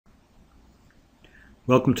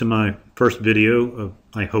Welcome to my first video of,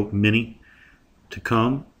 I hope, many to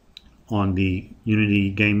come on the Unity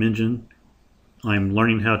game engine. I'm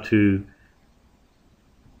learning how to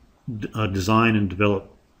design and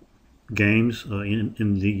develop games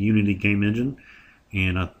in the Unity game engine,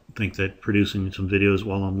 and I think that producing some videos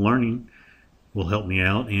while I'm learning will help me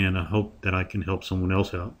out, and I hope that I can help someone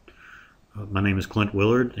else out. My name is Clint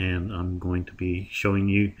Willard, and I'm going to be showing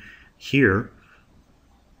you here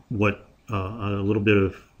what a little bit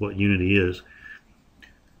of what Unity is.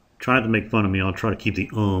 Try not to make fun of me. I'll try to keep the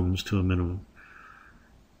ums to a minimum.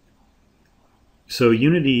 So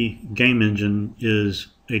Unity Game Engine is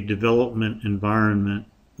a development environment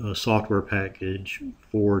software package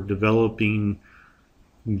for developing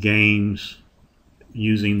games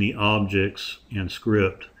using the objects and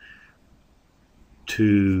script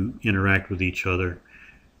to interact with each other.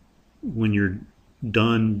 When you're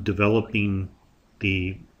done developing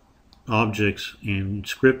the objects and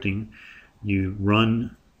scripting, you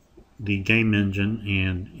run the game engine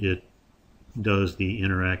and it does the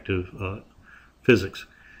interactive physics.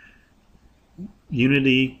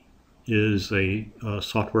 Unity is a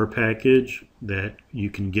software package that you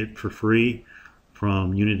can get for free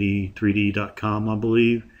from unity3d.com, I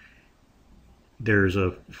believe. There's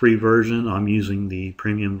a free version. I'm using the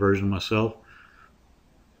premium version myself.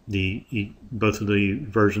 Both of the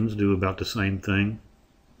versions do about the same thing.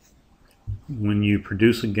 When you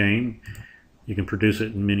produce a game, you can produce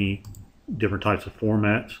it in many different types of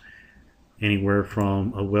formats, anywhere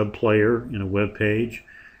from a web player in a web page,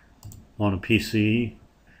 on a PC,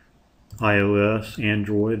 iOS,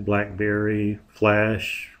 Android, BlackBerry,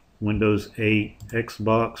 Flash, Windows 8,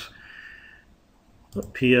 Xbox,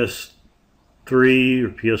 PS3 or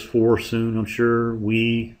PS4 soon, I'm sure,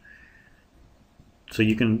 Wii. So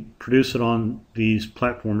you can produce it on these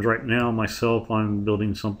platforms. Right now, myself, I'm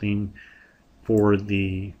building something for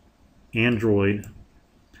the Android.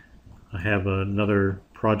 I have another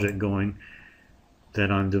project going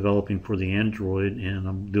that I'm developing for the Android, and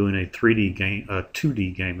I'm doing a 3D game, a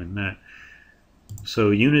 2D game in that.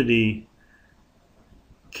 So Unity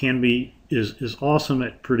is awesome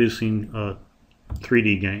at producing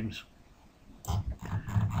 3D games.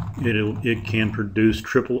 It can produce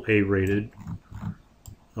AAA rated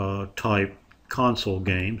type console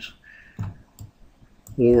games,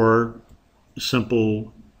 or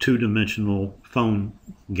simple two-dimensional phone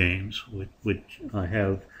games, which I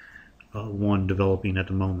have one developing at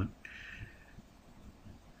the moment.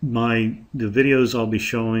 The videos I'll be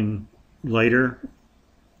showing later,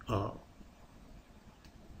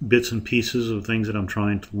 bits and pieces of things that I'm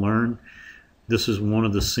trying to learn. This is one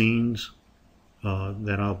of the scenes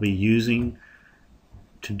that I'll be using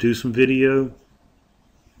to do some video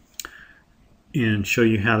and show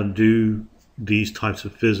you how to do these types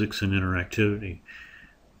of physics and interactivity.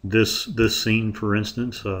 This scene, for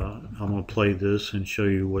instance, I'm going to play this and show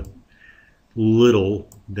you what little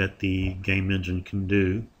that the game engine can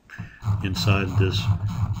do inside this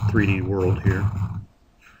 3D world here.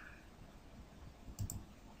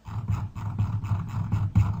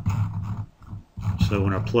 So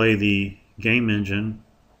when I play the game engine,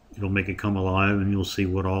 it'll make it come alive, and you'll see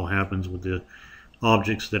what all happens with the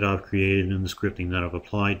objects that I've created and the scripting that I've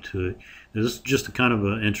applied to it. This is just a kind of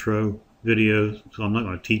an intro video, so I'm not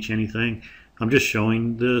going to teach anything. I'm just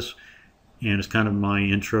showing this, and it's kind of my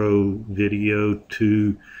intro video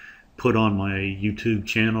to put on my YouTube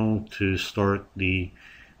channel to start the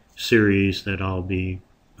series that I'll be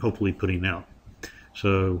hopefully putting out.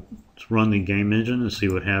 So let's run the game engine and see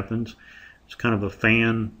what happens. It's kind of a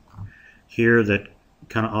fan here that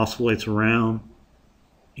kind of oscillates around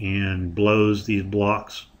and blows these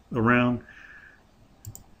blocks around.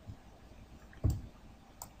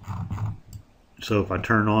 So if I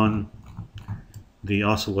turn on the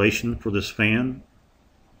oscillation for this fan,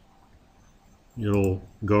 it'll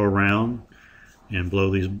go around and blow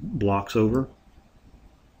these blocks over.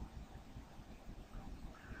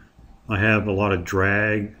 I have a lot of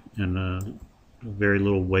drag and very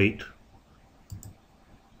little weight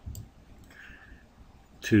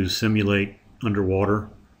to simulate underwater.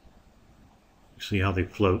 See how they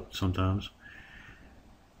float sometimes.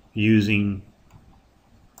 Using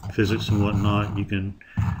physics and whatnot, you can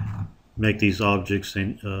make these objects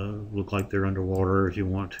look like they're underwater if you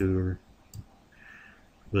want to.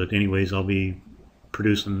 But anyways, I'll be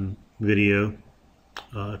producing video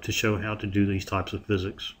to show how to do these types of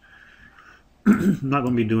physics. I'm not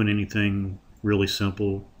going to be doing anything really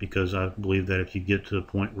simple, because I believe that if you get to the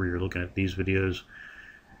point where you're looking at these videos,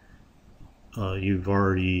 you've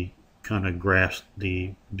already kind of grasped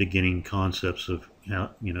the beginning concepts of how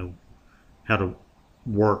to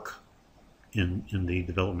work in the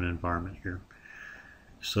development environment here.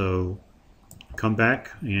 So come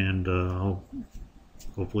back and I'll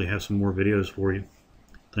hopefully have some more videos for you.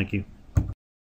 Thank you.